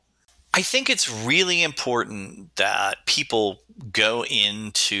I think it's really important that people go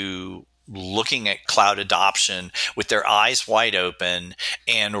into looking at cloud adoption with their eyes wide open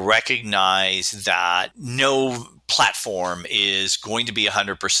and recognize that no platform is going to be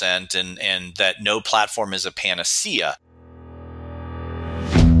 100% and that no platform is a panacea.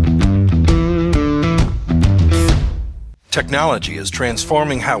 Technology is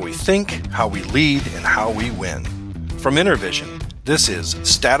transforming how we think, how we lead, and how we win. From Intervision, this is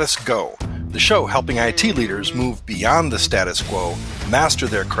Status Go, the show helping IT leaders move beyond the status quo, master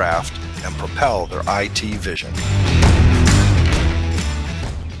their craft, and propel their IT vision.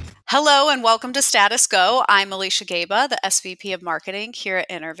 Hello and welcome to Status Go. I'm Alicia Gaba, the SVP of Marketing here at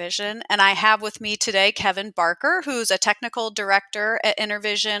Intervision, and I have with me today Kevin Barker, who's a technical director at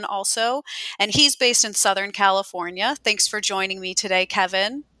Intervision also, and he's based in Southern California. Thanks for joining me today,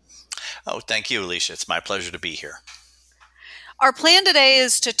 Kevin. Oh, thank you, Alicia. It's my pleasure to be here. Our plan today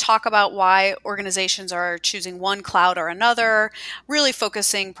is to talk about why organizations are choosing one cloud or another, really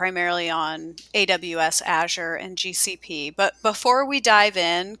focusing primarily on AWS, Azure, and GCP. But before we dive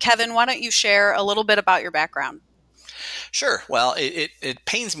in, Kevin, why don't you share a little bit about your background? Sure. Well, it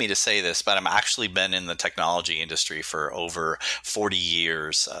pains me to say this, but I've actually been in the technology industry for over 40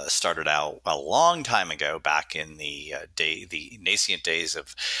 years. Started out a long time ago, back in the nascent days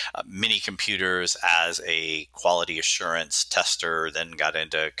of mini computers as a quality assurance tester. Then got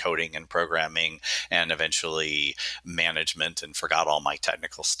into coding and programming, and eventually management, and forgot all my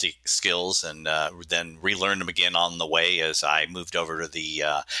technical skills, and then relearned them again on the way as I moved over to the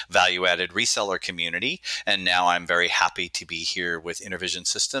value-added reseller community. And now I'm very happy to be here with Intervision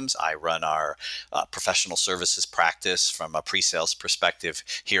Systems. I run our professional services practice from a pre-sales perspective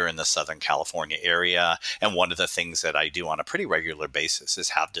here in the Southern California area. And one of the things that I do on a pretty regular basis is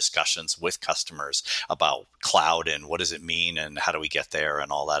have discussions with customers about cloud and what does it mean and how do we get there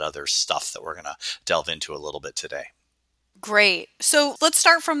and all that other stuff that we're going to delve into a little bit today. Great. So let's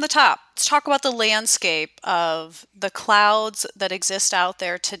start from the top. Let's talk about the landscape of the clouds that exist out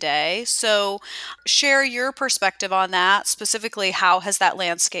there today. So share your perspective on that. Specifically, how has that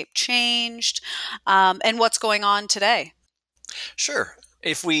landscape changed, and what's going on today? Sure.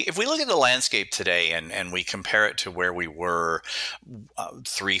 If we look at the landscape today and we compare it to where we were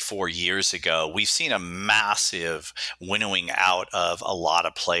 3-4 years ago, we've seen a massive winnowing out of a lot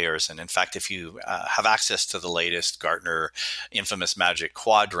of players. And in fact, if you have access to the latest Gartner infamous Magic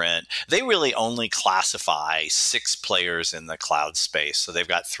Quadrant, they really only classify 6 players in the cloud space. So they've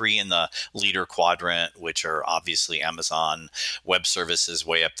got 3 in the leader quadrant, which are obviously Amazon Web Services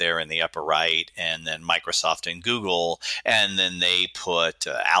way up there in the upper right, and then Microsoft and Google, and then they put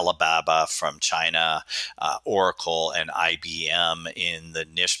Alibaba from China, Oracle, and IBM in the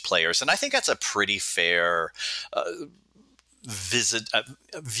niche players. And I think that's a pretty fair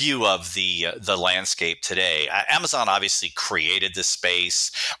view of the landscape today. Amazon obviously created the space,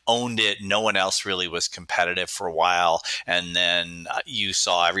 owned it. No one else really was competitive for a while, and then you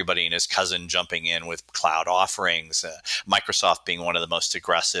saw everybody and his cousin jumping in with cloud offerings. Microsoft being one of the most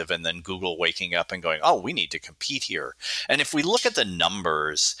aggressive, and then Google waking up and going, "Oh, we need to compete here." And if we look at the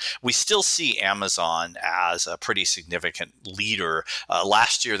numbers, we still see Amazon as a pretty significant leader.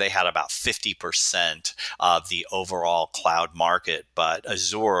 Last year, they had about 50% of the overall cloud market, but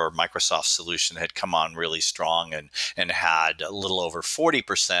Azure, Microsoft's solution, had come on really strong and had a little over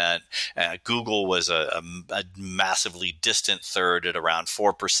 40%. Google was a massively distant third at around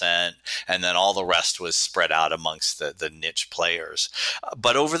 4%, and then all the rest was spread out amongst the niche players.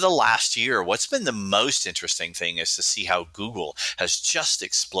 But over the last year, what's been the most interesting thing is to see how Google has just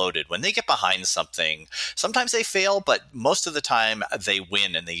exploded. When they get behind something, sometimes they fail, but most of the time they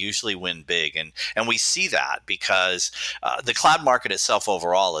win, and they usually win big. And we see that because the cloud market itself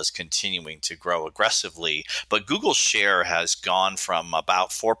overall is continuing to grow aggressively, but Google's share has gone from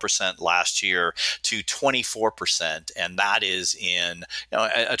about 4% last year to 24%, and that is in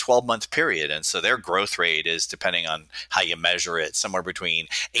a 12-month period. And so their growth rate is, depending on how you measure it, somewhere between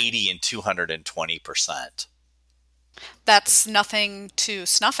 80 and 220%. That's nothing to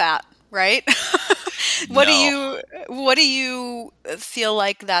snuff at, right? No. What do you feel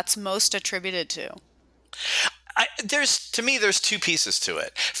like that's most attributed to? To me, there's 2 pieces to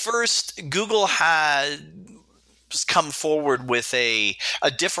it. First, Google had come forward with a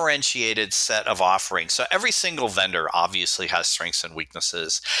differentiated set of offerings. So every single vendor obviously has strengths and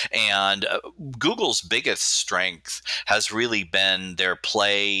weaknesses. And Google's biggest strength has really been their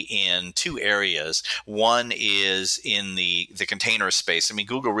play in two areas. One is in the container space. I mean,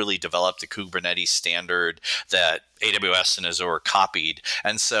 Google really developed the Kubernetes standard that AWS and Azure copied.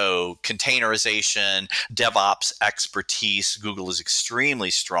 And so containerization, DevOps expertise, Google is extremely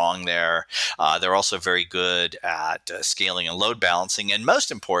strong there. They're also very good at scaling and load balancing. And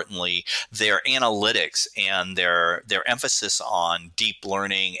most importantly, their analytics and their emphasis on deep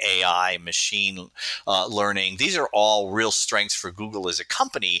learning, AI, machine learning. These are all real strengths for Google as a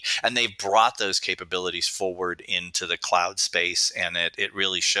company. And they've brought those capabilities forward into the cloud space. And it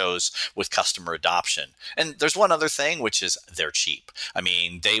really shows with customer adoption. And there's one other thing, which is they're cheap. I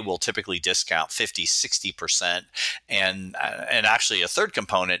mean, they will typically discount 50, 60%. And actually a third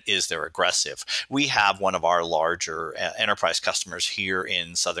component is they're aggressive. We have one of our larger enterprise customers here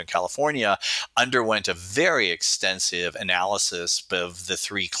in Southern California underwent a very extensive analysis of the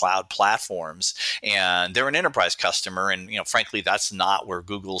three cloud platforms. And they're an enterprise customer. And, frankly, that's not where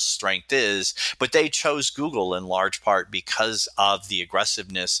Google's strength is. But they chose Google in large part because of the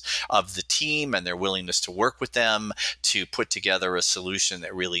aggressiveness of the team and their willingness to work with them to put together a solution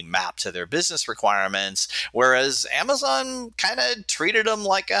that really mapped to their business requirements, whereas Amazon kind of treated them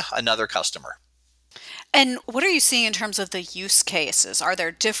like another customer. And what are you seeing in terms of the use cases? Are there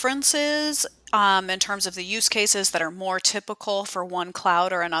differences in terms of the use cases that are more typical for one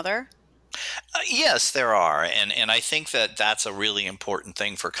cloud or another? Yes, there are. And I think that that's a really important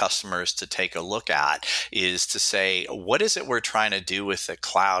thing for customers to take a look at is to say, what is it we're trying to do with the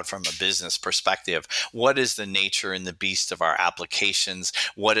cloud from a business perspective? What is the nature and the beast of our applications?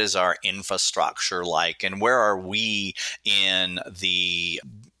 What is our infrastructure like? And where are we in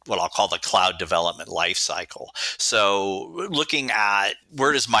what I'll call the cloud development lifecycle. So looking at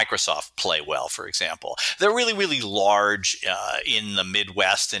where does Microsoft play well, for example, they're really, really large in the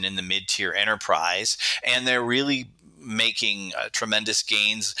Midwest and in the mid-tier enterprise, and they're really making tremendous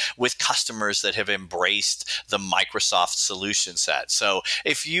gains with customers that have embraced the Microsoft solution set. So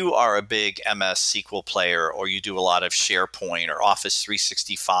if you are a big MS SQL player or you do a lot of SharePoint or Office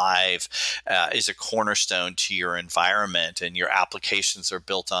 365 is a cornerstone to your environment and your applications are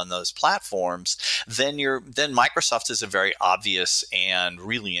built on those platforms, then Microsoft is a very obvious and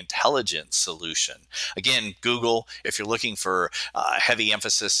really intelligent solution. Again, Google, if you're looking for heavy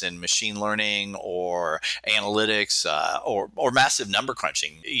emphasis in machine learning or analytics, or massive number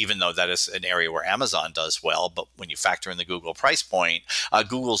crunching, even though that is an area where Amazon does well. But when you factor in the Google price point,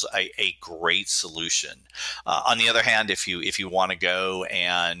 Google's a great solution. On the other hand, if you want to go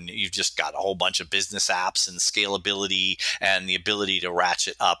and you've just got a whole bunch of business apps and scalability and the ability to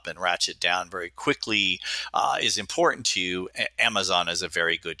ratchet up and ratchet down very quickly is important to you, Amazon is a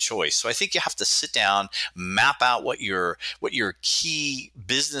very good choice. So I think you have to sit down, map out what your key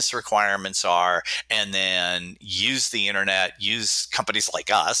business requirements are, and then use the internet, use companies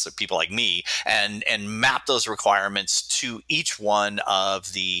like us, or people like me, and map those requirements to each one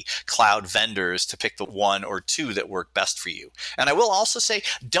of the cloud vendors to pick the one or two that work best for you. And I will also say,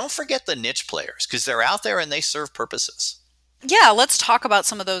 don't forget the niche players, because they're out there and they serve purposes. Yeah, let's talk about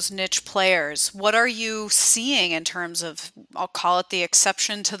some of those niche players. What are you seeing in terms of, I'll call it the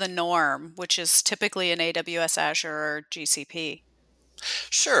exception to the norm, which is typically in AWS, Azure, or GCP?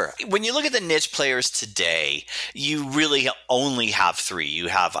 Sure. When you look at the niche players today, you really only have three. You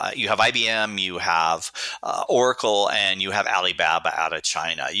have IBM, you have Oracle, and you have Alibaba out of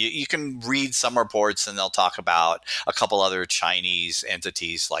China. You can read some reports, and they'll talk about a couple other Chinese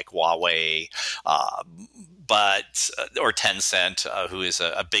entities like Huawei, or Tencent, who is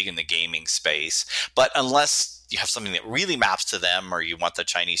a big in the gaming space. But unless you have something that really maps to them or you want the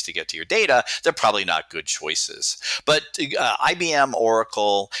Chinese to get to your data, they're probably not good choices. But IBM,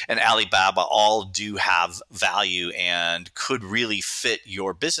 Oracle, and Alibaba all do have value and could really fit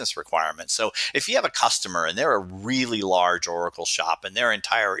your business requirements. So if you have a customer and they're a really large Oracle shop and their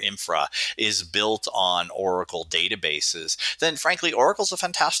entire infra is built on Oracle databases, then frankly, Oracle's a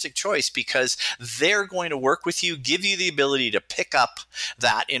fantastic choice because they're going to work with you, give you the ability to pick up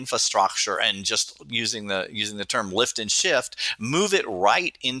that infrastructure and just using the term lift and shift, move it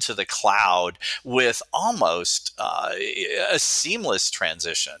right into the cloud with almost a seamless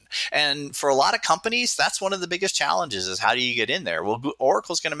transition. And for a lot of companies, that's one of the biggest challenges is how do you get in there? Well,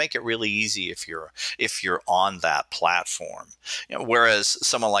 Oracle's going to make it really easy if you're on that platform. Whereas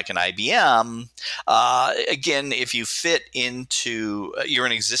someone like an IBM, again, if you fit into, you're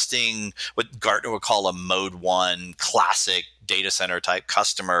an existing, what Gartner would call a Mode 1 classic data center type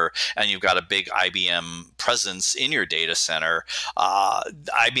customer and you've got a big IBM presence in your data center,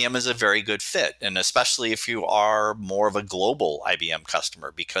 IBM is a very good fit. And especially if you are more of a global IBM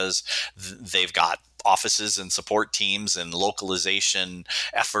customer, because they've got offices and support teams and localization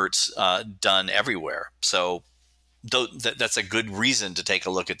efforts done everywhere. So that's a good reason to take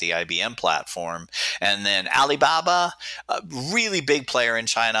a look at the IBM platform. And then Alibaba, a really big player in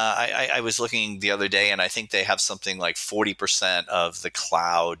China. I was looking the other day, and I think they have something like 40% of the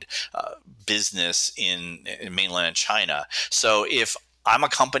cloud business in mainland China. So if I'm a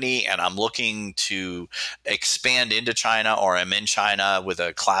company and I'm looking to expand into China, or I'm in China with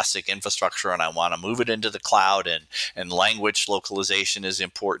a classic infrastructure and I want to move it into the cloud, and language localization is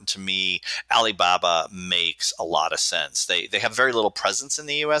important to me, Alibaba makes a lot of sense. They have very little presence in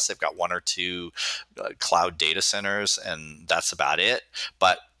the US. They've got one or two cloud data centers, and that's about it.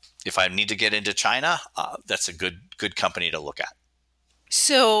 But if I need to get into China, that's a good company to look at.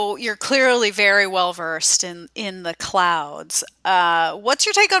 So you're clearly very well versed in the clouds. What's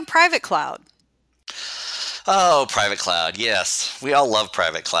your take on private cloud? Oh, private cloud. Yes. We all love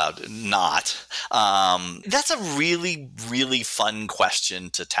private cloud. Not. That's a really, really fun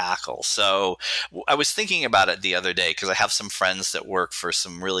question to tackle. So I was thinking about it the other day because I have some friends that work for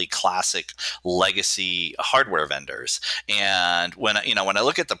some really classic legacy hardware vendors. And when I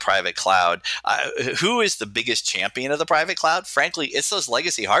look at the private cloud, who is the biggest champion of the private cloud? Frankly, it's those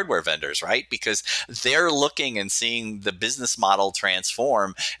legacy hardware vendors, right? Because they're looking and seeing the business model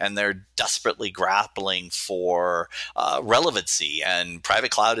transform, and they're desperately grappling for relevancy, and private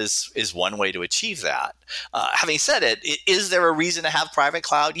cloud is one way to achieve that. Having said it, is there a reason to have private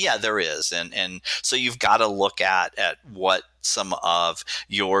cloud? Yeah, there is, and so you've got to look at what some of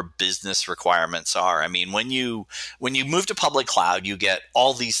your business requirements are. I mean, when you move to public cloud, you get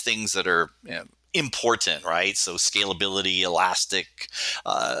all these things that are important, right? So scalability, elastic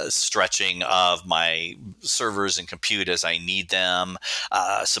stretching of my servers and compute as I need them,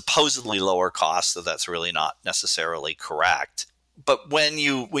 supposedly lower cost, so that's really not necessarily correct. But when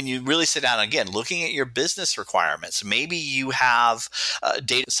you really sit down, again, looking at your business requirements, maybe you have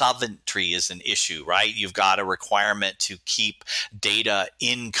data sovereignty is an issue, right? You've got a requirement to keep data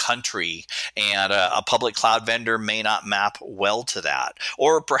in country, and a public cloud vendor may not map well to that.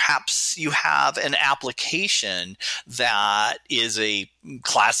 Or perhaps you have an application that is a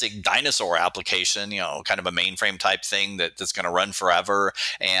classic dinosaur application, kind of a mainframe type thing that's going to run forever,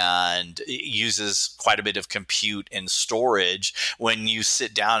 and it uses quite a bit of compute and storage. When you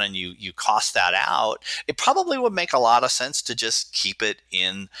sit down and you cost that out, it probably would make a lot of sense to just keep it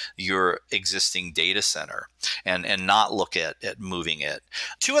in your existing data center and not look at moving it.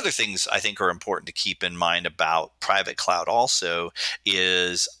 Two other things I think are important to keep in mind about private cloud also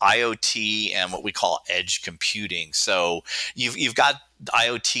is IoT and what we call edge computing. So you've got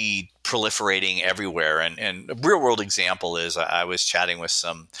IoT proliferating everywhere. And a real world example is I was chatting with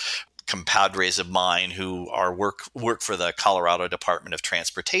some compadres of mine who are work for the Colorado Department of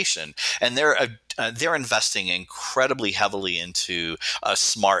Transportation, and they're investing incredibly heavily into a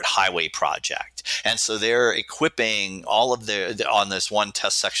smart highway project. And so they're equipping all of on this one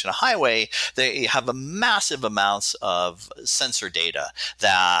test section of highway, they have a massive amounts of sensor data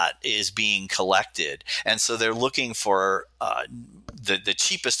that is being collected. And so they're looking for the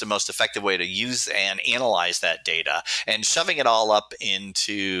cheapest and most effective way to use and analyze that data, and shoving it all up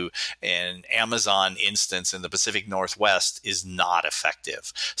into an Amazon instance in the Pacific Northwest is not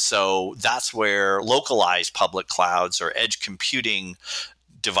effective. So that's where localized public clouds or edge computing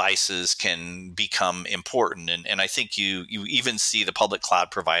devices can become important. And I think you even see the public cloud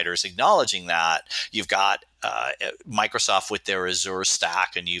providers acknowledging that. You've got Microsoft with their Azure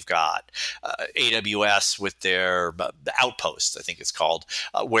stack, and you've got AWS with their Outpost, I think it's called,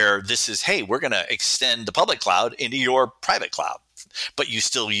 where this is, hey, we're going to extend the public cloud into your private cloud, but you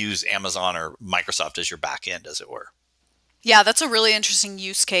still use Amazon or Microsoft as your back end, as it were. Yeah, that's a really interesting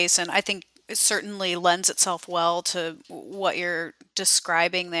use case, and I think it certainly lends itself well to what you're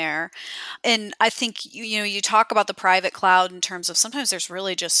describing there. And I think you talk about the private cloud in terms of sometimes there's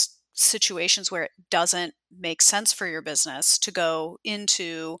really just situations where it doesn't make sense for your business to go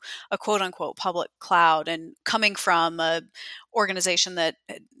into a quote unquote public cloud. And coming from a organization that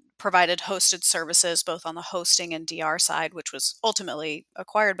provided hosted services both on the hosting and DR side, which was ultimately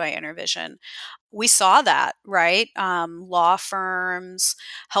acquired by Intervision, we saw that, right? Law firms,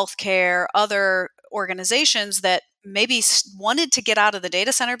 healthcare, other organizations that maybe wanted to get out of the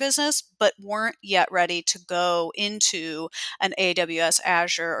data center business, but weren't yet ready to go into an AWS,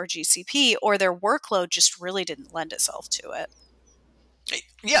 Azure, or GCP, or their workload just really didn't lend itself to it.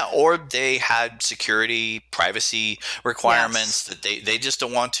 Yeah, or they had security, privacy requirements Yes. that they just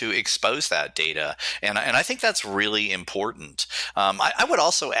don't want to expose that data. And I think that's really important. I would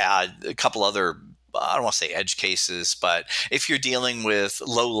also add a couple other, I don't want to say edge cases, but if you're dealing with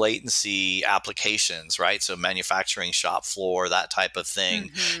low latency applications, right? So manufacturing shop floor, that type of thing,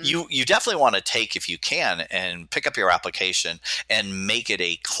 Hmm. you definitely want to take, if you can, and pick up your application and make it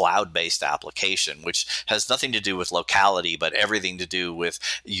a cloud-based application, which has nothing to do with locality, but everything to do with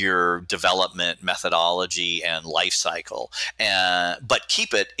your development methodology and life cycle. But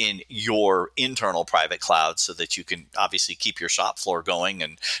keep it in your internal private cloud so that you can obviously keep your shop floor going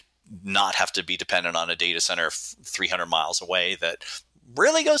and not have to be dependent on a data center 300 miles away that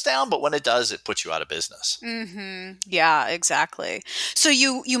really goes down, but when it does, it puts you out of business. Yeah, exactly. So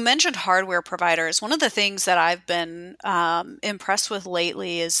you mentioned hardware providers. One of the things that I've been impressed with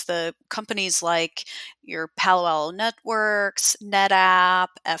lately is the companies like your Palo Alto Networks, NetApp,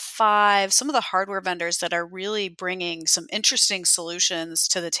 F5, some of the hardware vendors that are really bringing some interesting solutions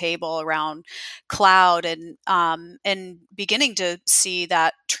to the table around cloud and beginning to see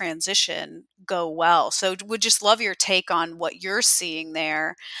that transition go well. So would just love your take on what you're seeing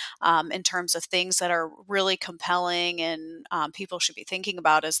there in terms of things that are really compelling and people should be thinking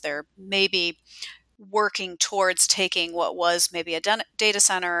about as they're maybe working towards taking what was maybe a data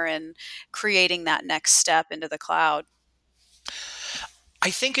center and creating that next step into the cloud. I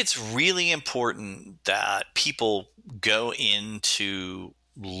think it's really important that people go into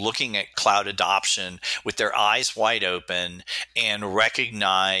looking at cloud adoption with their eyes wide open and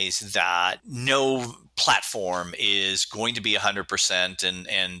recognize that no platform is going to be 100%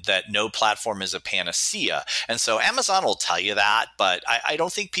 and that no platform is a panacea. And so Amazon will tell you that, but I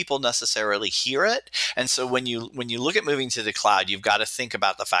don't think people necessarily hear it. And so when you look at moving to the cloud, you've got to think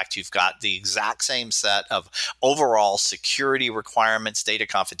about the fact you've got the exact same set of overall security requirements, data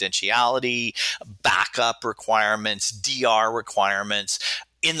confidentiality, backup requirements, DR requirements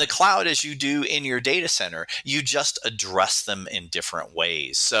in the cloud as you do in your data center. You just address them in different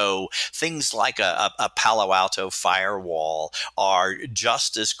ways. So things like a Palo Alto firewall are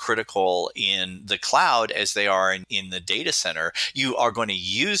just as critical in the cloud as they are in the data center. You are going to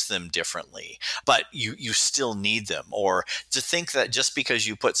use them differently, but you still need them. Or to think that just because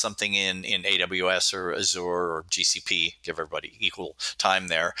you put something in AWS or Azure or GCP, give everybody equal time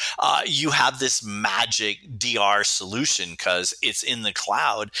there, you have this magic DR solution because it's in the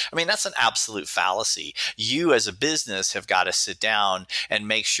cloud. I mean, that's an absolute fallacy. You as a business have got to sit down and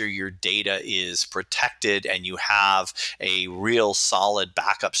make sure your data is protected and you have a real solid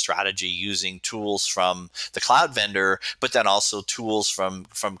backup strategy using tools from the cloud vendor, but then also tools from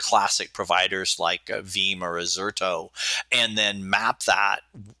classic providers like Veeam or Azerto, and then map that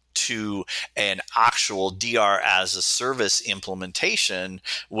to an actual DR as a service implementation,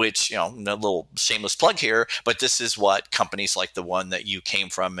 which, a little shameless plug here, but this is what companies like the one that you came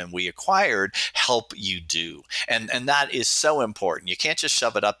from and we acquired help you do. And that is so important. You can't just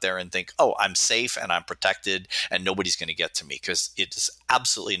shove it up there and think, oh, I'm safe and I'm protected and nobody's going to get to me, because it's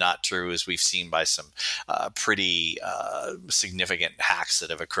absolutely not true, as we've seen by some pretty significant hacks that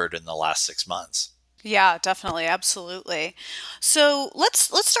have occurred in the last 6 months. Yeah, definitely, absolutely. So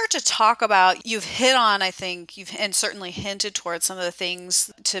let's start to talk about, you've hit on, I think you've and certainly hinted towards some of the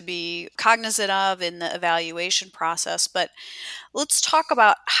things to be cognizant of in the evaluation process, but let's talk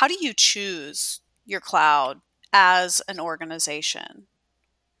about, how do you choose your cloud as an organization?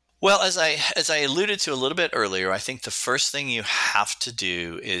 Well, as I alluded to a little bit earlier, I think the first thing you have to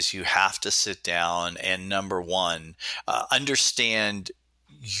do is you have to sit down and, number one, understand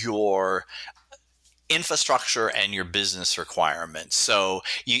your infrastructure and your business requirements. So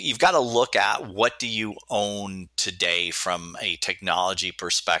you've got to look at, what do you own today from a technology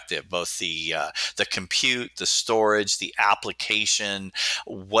perspective, both the compute, the storage, the application.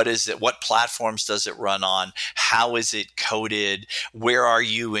 What is it? What platforms does it run on? How is it coded? Where are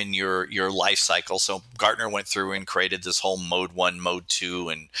you in your life cycle? So Gartner went through and created this whole mode 1, mode 2,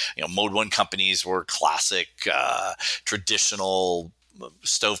 and mode 1 companies were classic, traditional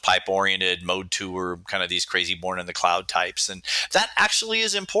stovepipe oriented. Mode 2 were kind of these crazy born in the cloud types. And that actually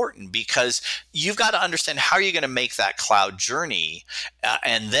is important, because you've got to understand how you're going to make that cloud journey,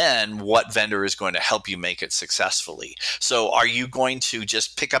 and then what vendor is going to help you make it successfully. So are you going to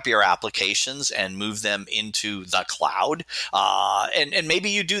just pick up your applications and move them into the cloud? And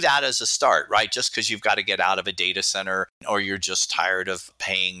maybe you do that as a start, right? Just because you've got to get out of a data center, or you're just tired of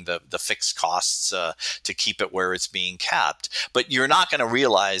paying the fixed costs to keep it where it's being kept. But you're not going to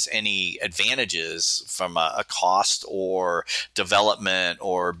realize any advantages from a cost or development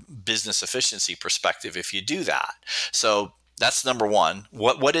or business efficiency perspective if you do that. So That's number one.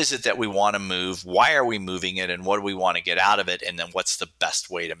 What is it that we want to move? Why are we moving it? And what do we want to get out of it? And then what's the best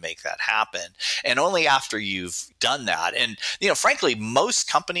way to make that happen? And only after you've done that. And, frankly, most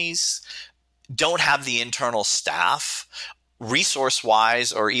companies don't have the internal staff,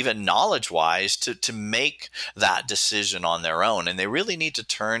 resource-wise or even knowledge-wise, to make that decision on their own. And they really need to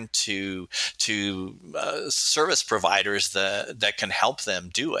turn to service providers that can help them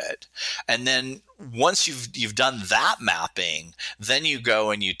do it. And then once you've done that mapping, then you go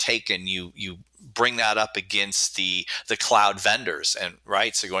and you take and you bring that up against the cloud vendors. And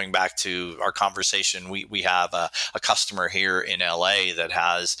right, so going back to our conversation, we have a customer here in LA that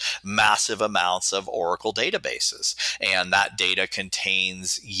has massive amounts of Oracle databases, and that data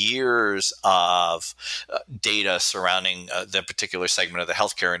contains years of data surrounding the particular segment of the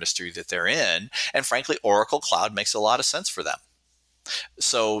healthcare industry that they're in. And frankly, Oracle Cloud makes a lot of sense for them.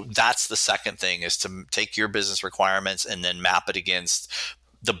 So that's the second thing, is to take your business requirements and then map it against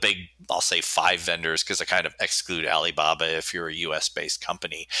the big, I'll say 5 vendors, because I kind of exclude Alibaba if you're a US-based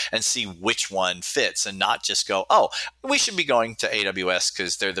company, and see which one fits, and not just go, oh, we should be going to AWS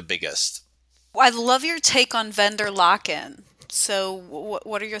because they're the biggest. I love your take on vendor lock-in. So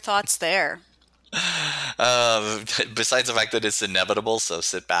what are your thoughts there? Besides the fact that it's inevitable, so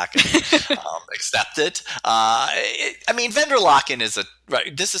sit back and accept it. Vendor lock-in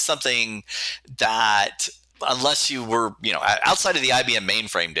this is something that, unless you were, outside of the IBM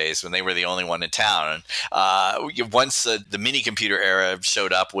mainframe days when they were the only one in town, once the mini computer era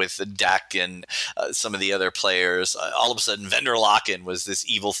showed up with the DEC and some of the other players, all of a sudden vendor lock-in was this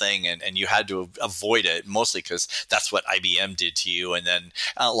evil thing, and you had to avoid it, mostly because that's what IBM did to you. And then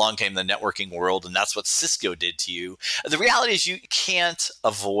along came the networking world, and that's what Cisco did to you. The reality is you can't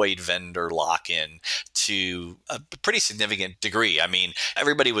avoid vendor lock-in to a pretty significant degree. I mean,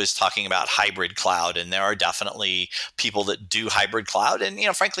 everybody was talking about hybrid cloud, and there are definitely people that do hybrid cloud. And,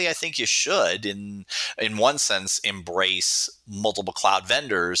 frankly, I think you should, in one sense, embrace multiple cloud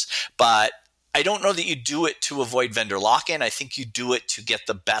vendors. But I don't know that you do it to avoid vendor lock-in. I think you do it to get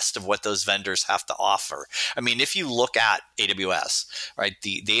the best of what those vendors have to offer. I mean, if you look at AWS, right,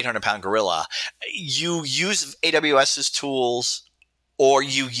 the 800-pound gorilla, you use AWS's tools, or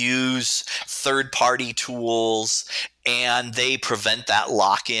you use third-party tools, and they prevent that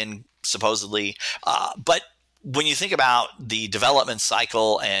lock-in, supposedly. But when you think about the development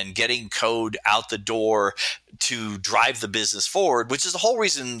cycle and getting code out the door to drive the business forward, which is the whole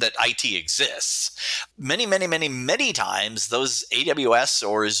reason that IT exists, many, many, many, many times those AWS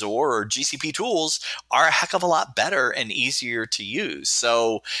or Azure or GCP tools are a heck of a lot better and easier to use.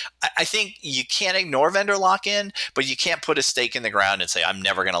 So I think you can't ignore vendor lock-in, but you can't put a stake in the ground and say, I'm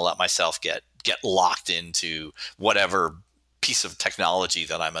never going to let myself get locked into whatever piece of technology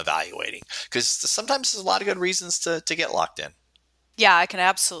that I'm evaluating, because sometimes there's a lot of good reasons to get locked in. Yeah, I can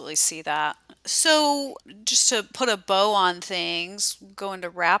absolutely see that. So just to put a bow on things, go into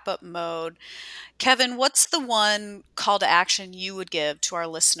wrap-up mode, Kevin, what's the one call to action you would give to our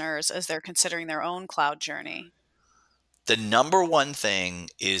listeners as they're considering their own cloud journey? The number one thing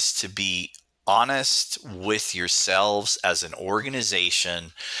is to be honest with yourselves as an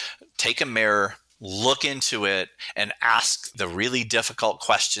organization. Take a mirror, look into it, and ask the really difficult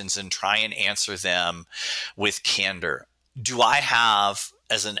questions and try and answer them with candor. Do I have,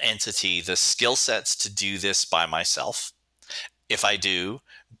 as an entity, the skill sets to do this by myself? If I do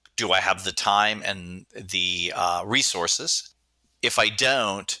I have the time and the resources? If I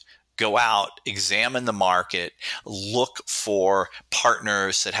don't, go out, examine the market, look for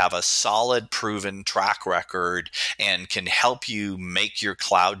partners that have a solid, proven track record and can help you make your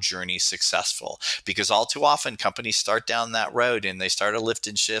cloud journey successful. Because all too often, companies start down that road and they start a lift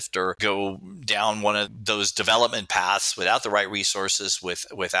and shift or go down one of those development paths without the right resources,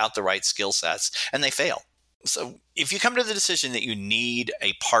 without the right skill sets, and they fail. So if you come to the decision that you need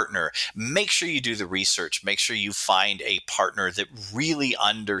a partner, make sure you do the research. Make sure you find a partner that really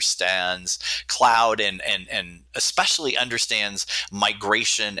understands cloud and especially understands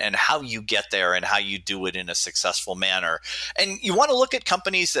migration and how you get there and how you do it in a successful manner. And you want to look at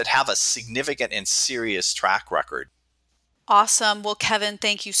companies that have a significant and serious track record. Awesome. Well, Kevin,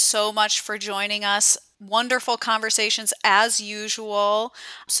 thank you so much for joining us. Wonderful conversations as usual.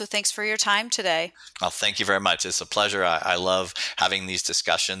 So thanks for your time today. Well, thank you very much. It's a pleasure. I love having these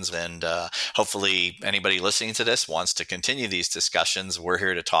discussions, and hopefully anybody listening to this wants to continue these discussions. We're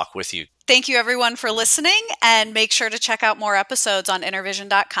here to talk with you. Thank you everyone for listening, and make sure to check out more episodes on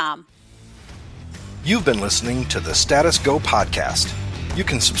Intervision.com. You've been listening to the Status Go podcast. You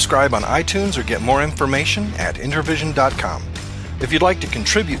can subscribe on iTunes or get more information at Intervision.com. If you'd like to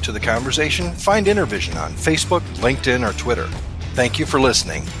contribute to the conversation, find Intervision on Facebook, LinkedIn, or Twitter. Thank you for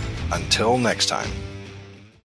listening. Until next time.